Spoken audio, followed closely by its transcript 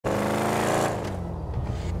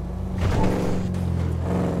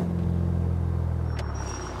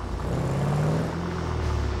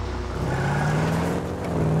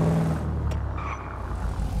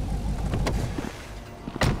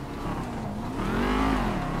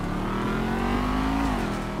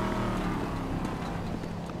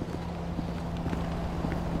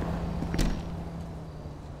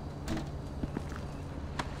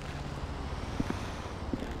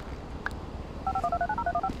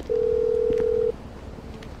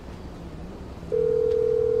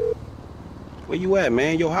you at,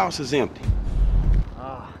 man? Your house is empty.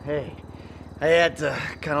 Oh, hey. I had to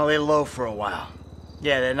kind of lay low for a while.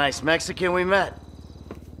 Yeah, that nice Mexican we met.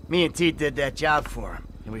 Me and T did that job for him,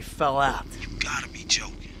 and we fell out. You gotta be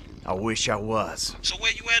joking. I wish I was. So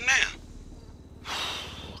where you at now?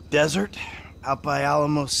 Desert, out by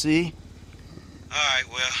Alamo Sea. All right,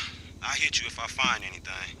 well, I'll hit you if I find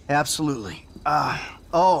anything. Absolutely.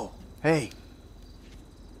 Oh, hey.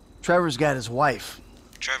 Trevor's got his wife.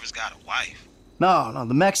 Trevor's got a wife? No,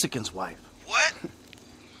 the Mexican's wife. What?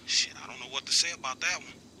 Shit, I don't know what to say about that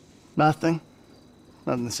one. Nothing.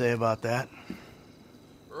 Nothing to say about that.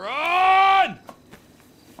 Run!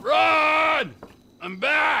 Run! I'm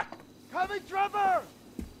back! Coming, Trevor!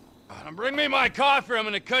 Bring me my coffee, I'm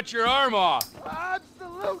gonna cut your arm off.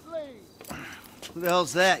 Absolutely! Who the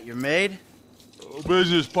hell's that, your maid? Oh,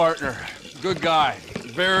 business partner. Good guy.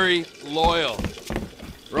 Very loyal.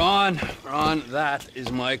 Ron, that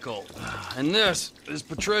is Michael. And this is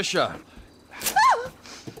Patricia.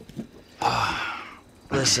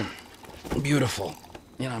 Listen, beautiful.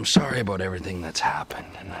 You know, I'm sorry about everything that's happened.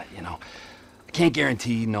 And, I can't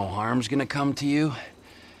guarantee no harm's gonna come to you.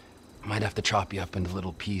 I might have to chop you up into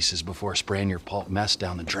little pieces before spraying your pulp mess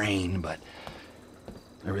down the drain, but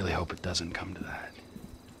I really hope it doesn't come to that.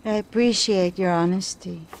 I appreciate your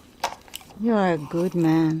honesty. You are a good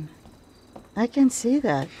man. I can see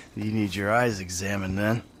that. You need your eyes examined,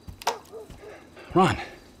 then. Ron,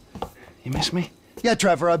 you miss me? Yeah,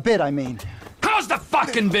 Trevor, a bit, I mean. How's the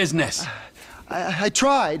fucking business? I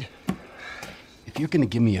tried. If you're gonna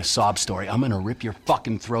give me a sob story, I'm gonna rip your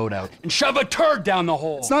fucking throat out and shove a turd down the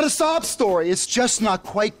hole. It's not a sob story. It's just not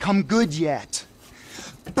quite come good yet.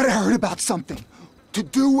 But I heard about something to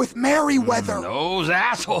do with Merryweather. Those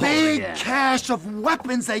assholes. Big cache of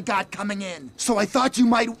weapons they got coming in. So I thought you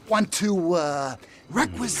might want to,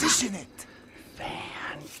 requisition it.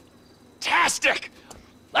 Fantastic!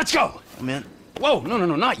 Let's go! I'm in. Whoa, no,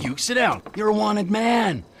 not you. Sit down. You're a wanted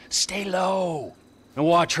man. Stay low. And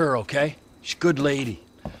watch her, okay? She's a good lady.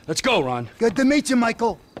 Let's go, Ron. Good to meet you,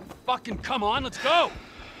 Michael. Fucking come on, let's go!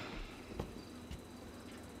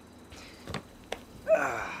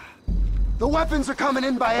 The weapons are coming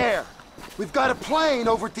in by air. We've got a plane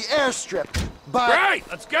over at the airstrip, but... Right,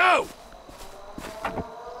 let's go!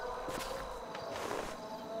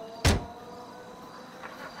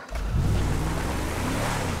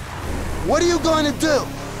 What are you going to do?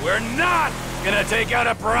 We're not gonna take out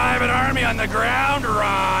a private army on the ground,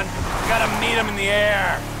 Ron. We gotta meet them in the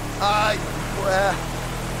air.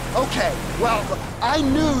 Okay. Well, I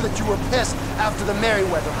knew that you were pissed after the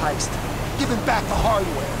Merryweather heist. Giving back the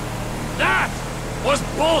hardware. That was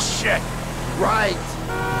bullshit! Right.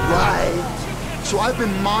 So I've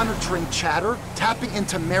been monitoring chatter, tapping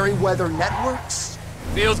into Merryweather networks.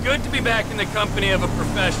 Feels good to be back in the company of a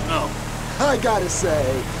professional. I gotta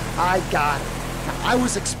say, I got it. I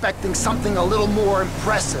was expecting something a little more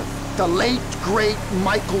impressive. The late, great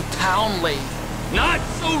Michael Townley. Not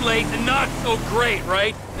so late and not so great,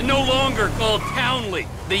 right? And no longer called Townley.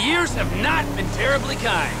 The years have not been terribly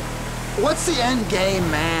kind. What's the end game,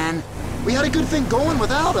 man? We had a good thing going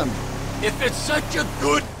without him. If it's such a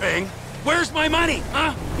good thing, where's my money,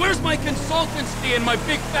 huh? Where's my consultancy and my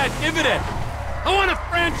big fat dividend? I want a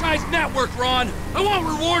franchise network, Ron. I want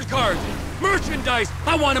reward cards, merchandise.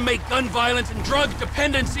 I want to make gun violence and drug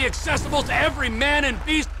dependency accessible to every man and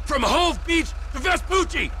beast from Hove Beach to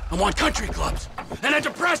Vespucci. I want country clubs and a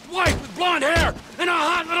depressed wife with blonde hair and a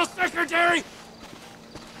hot little secretary.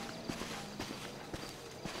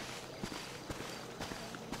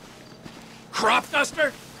 Crop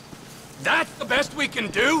duster? That's the best we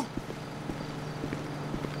can do?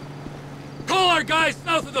 Call our guys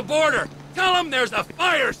south of the border. Tell them there's a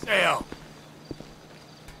fire sale.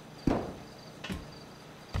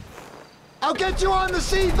 I'll get you on the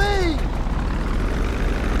CV!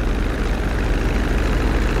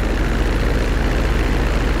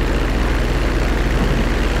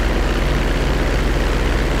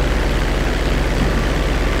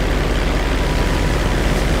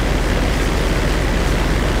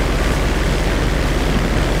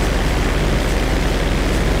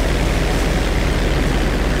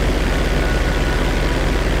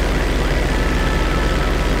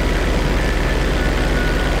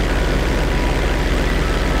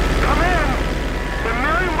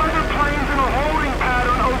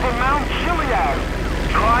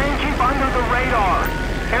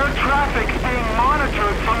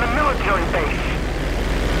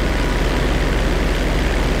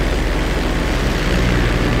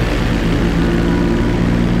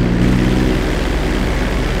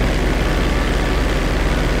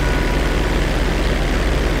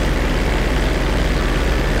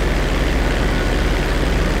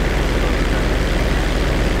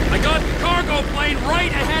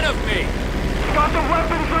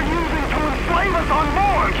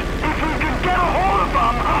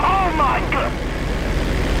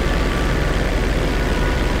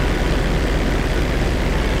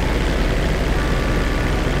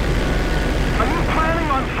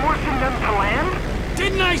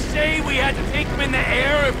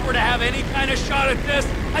 were to have any kind of shot at this,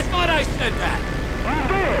 I thought I said that. You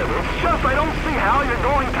did. It's just I don't see how you're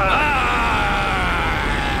going to...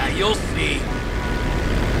 Ah, you'll see.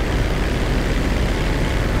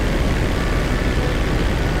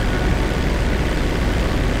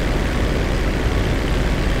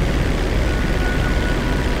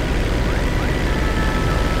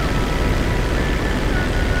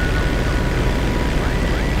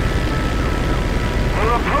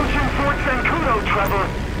 We're approaching Fort Zancudo, Trevor.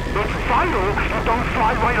 It's vital you don't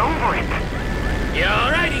fly right over it. Yeah,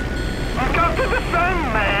 alrighty. You've got to defend,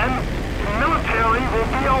 man. The military will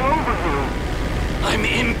be all over you. I'm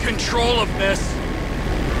in control of this.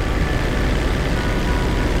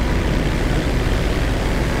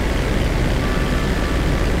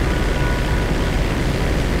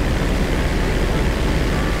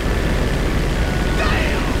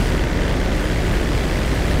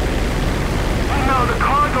 The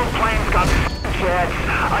cargo plane's got jets,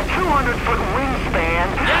 a 200-foot wingspan.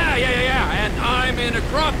 Yeah, and I'm in a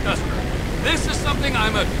crop duster. This is something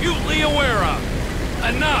I'm acutely aware of.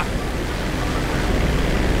 Enough.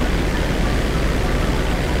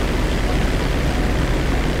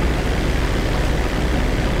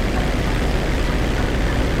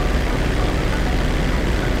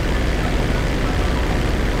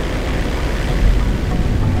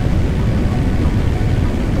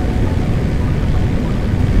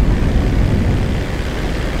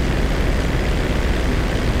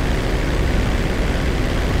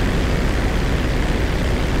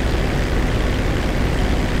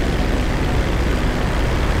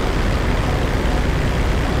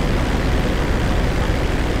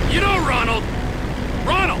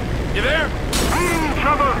 Ronald, you there?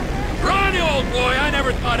 Trevor! Ronnie, old boy, I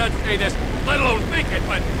never thought I'd say this, let alone think it,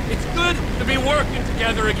 but it's good to be working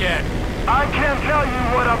together again. I can't tell you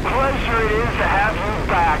what a pleasure it is to have you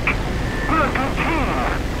back. We're a good team.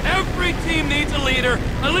 Every team needs a leader,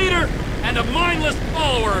 and a mindless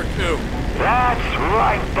follower or two. That's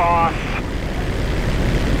right, boss.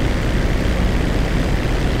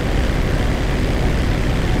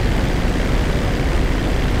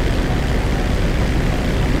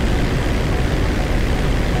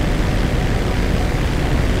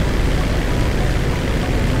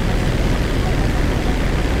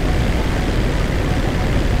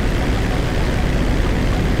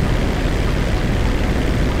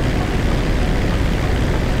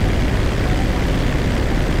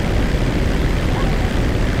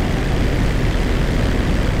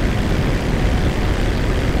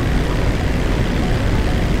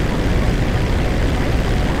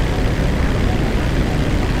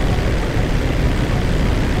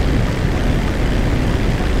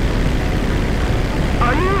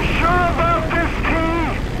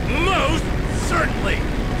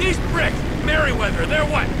 They're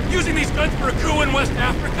what? Using these guns for a coup in West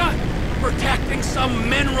Africa? Protecting some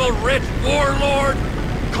mineral-rich warlord?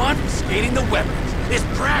 Confiscating the weapons is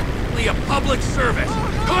practically a public service.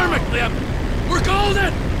 Karmically, we're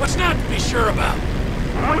golden! What's not to be sure about?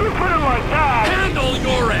 When you put it like that... Handle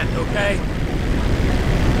your end, okay?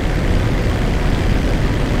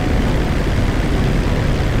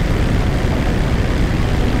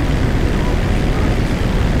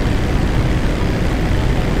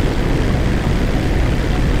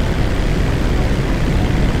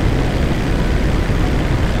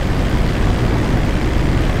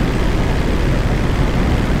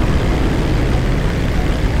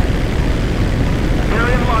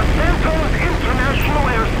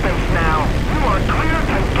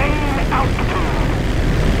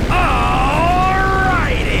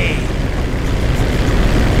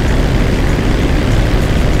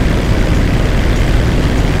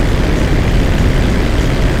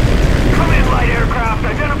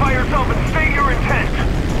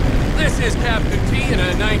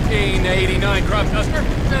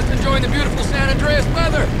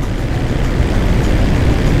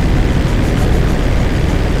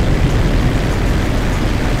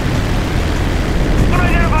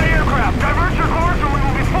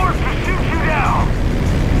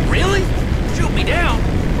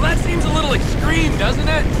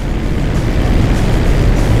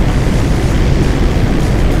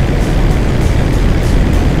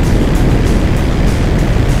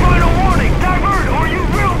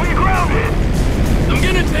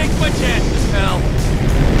 Take my chances, pal.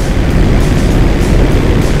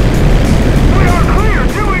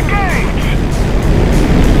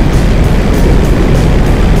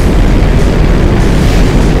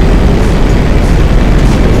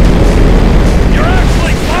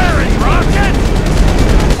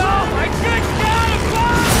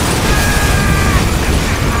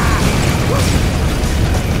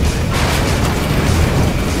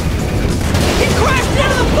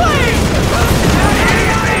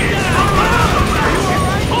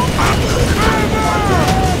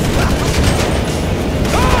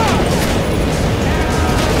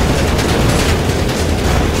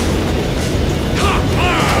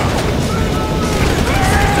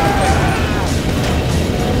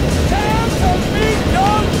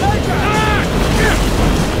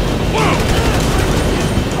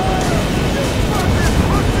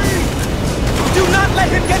 Let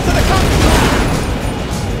him get to the cockpit!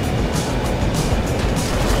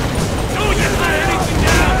 Don't you let anything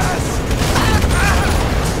down!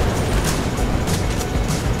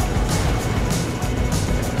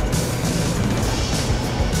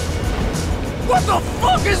 What the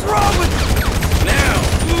fuck is wrong with you? Now,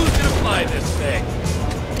 who's gonna fly this thing?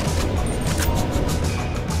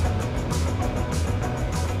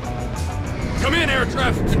 Come in, air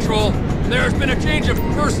traffic control. There's been a change of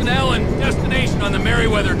personnel and destination on the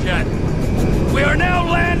Merryweather jet. We are now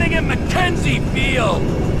landing at Mackenzie Field.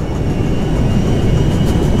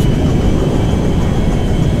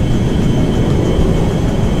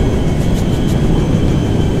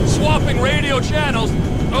 Swapping radio channels.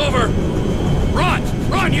 Over. Ron!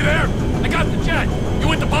 Ron, you there? I got the jet. You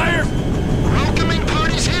with the buyers? Welcoming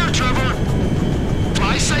party's here, Trevor.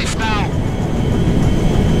 Fly safe now.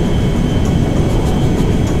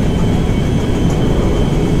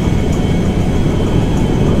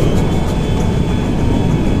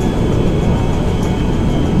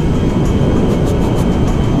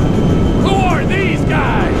 Who are these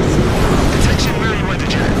guys? Attention, Merryweather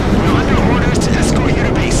jet. We're under orders to escort you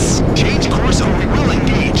to base. Change course or we will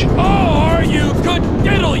engage. Oh, are you? Good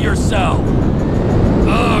diddle yourself!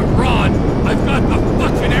 Ron, I've got the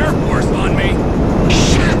fucking Air Force on me.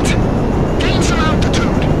 Shit! Gain some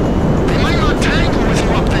altitude. They might not tangle with you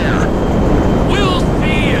up there. We'll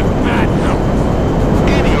see if that helps.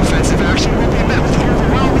 Any offensive action will be met with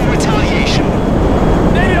overwhelming retaliation.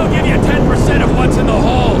 Maybe I'll give you 10% of what's in the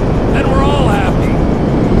hole, then we're all happy.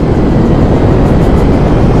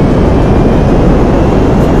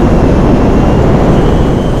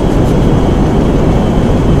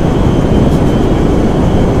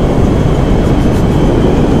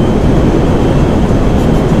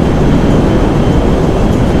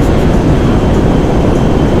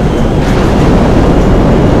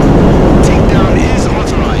 Takedown is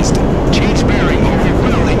authorized. Change bearing or we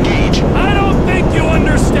will engage. I don't think you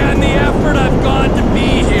understand the effort I've gone to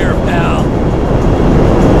be here, pal.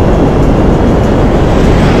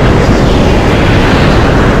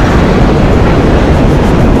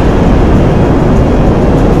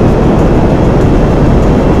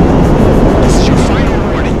 This is your final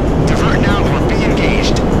warning. Divert now or be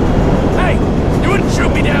engaged. Hey, you wouldn't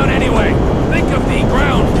shoot me down anyway. Think of the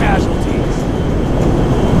ground casualties.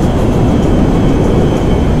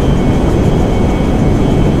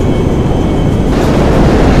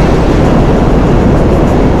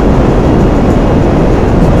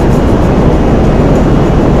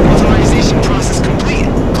 Authorization process complete.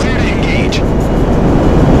 Clear to engage.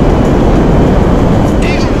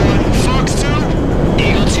 Eagle 1, Fox 2.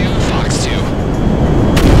 Eagle 2, Fox 2.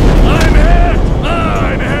 I'm hit!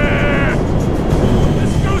 I'm hit!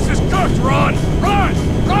 This goose is cooked, Ron! Ron!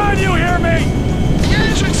 Ron, you hear me? The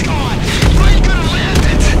engine's gone. You ain't gonna land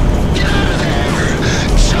it. Get out of there.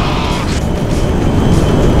 Jump.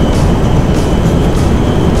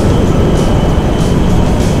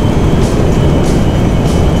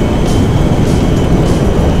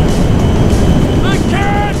 I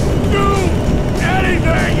can't do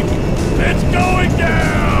anything! It's going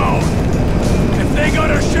down! If they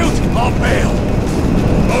gotta shoot, I'll bail.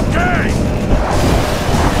 Okay!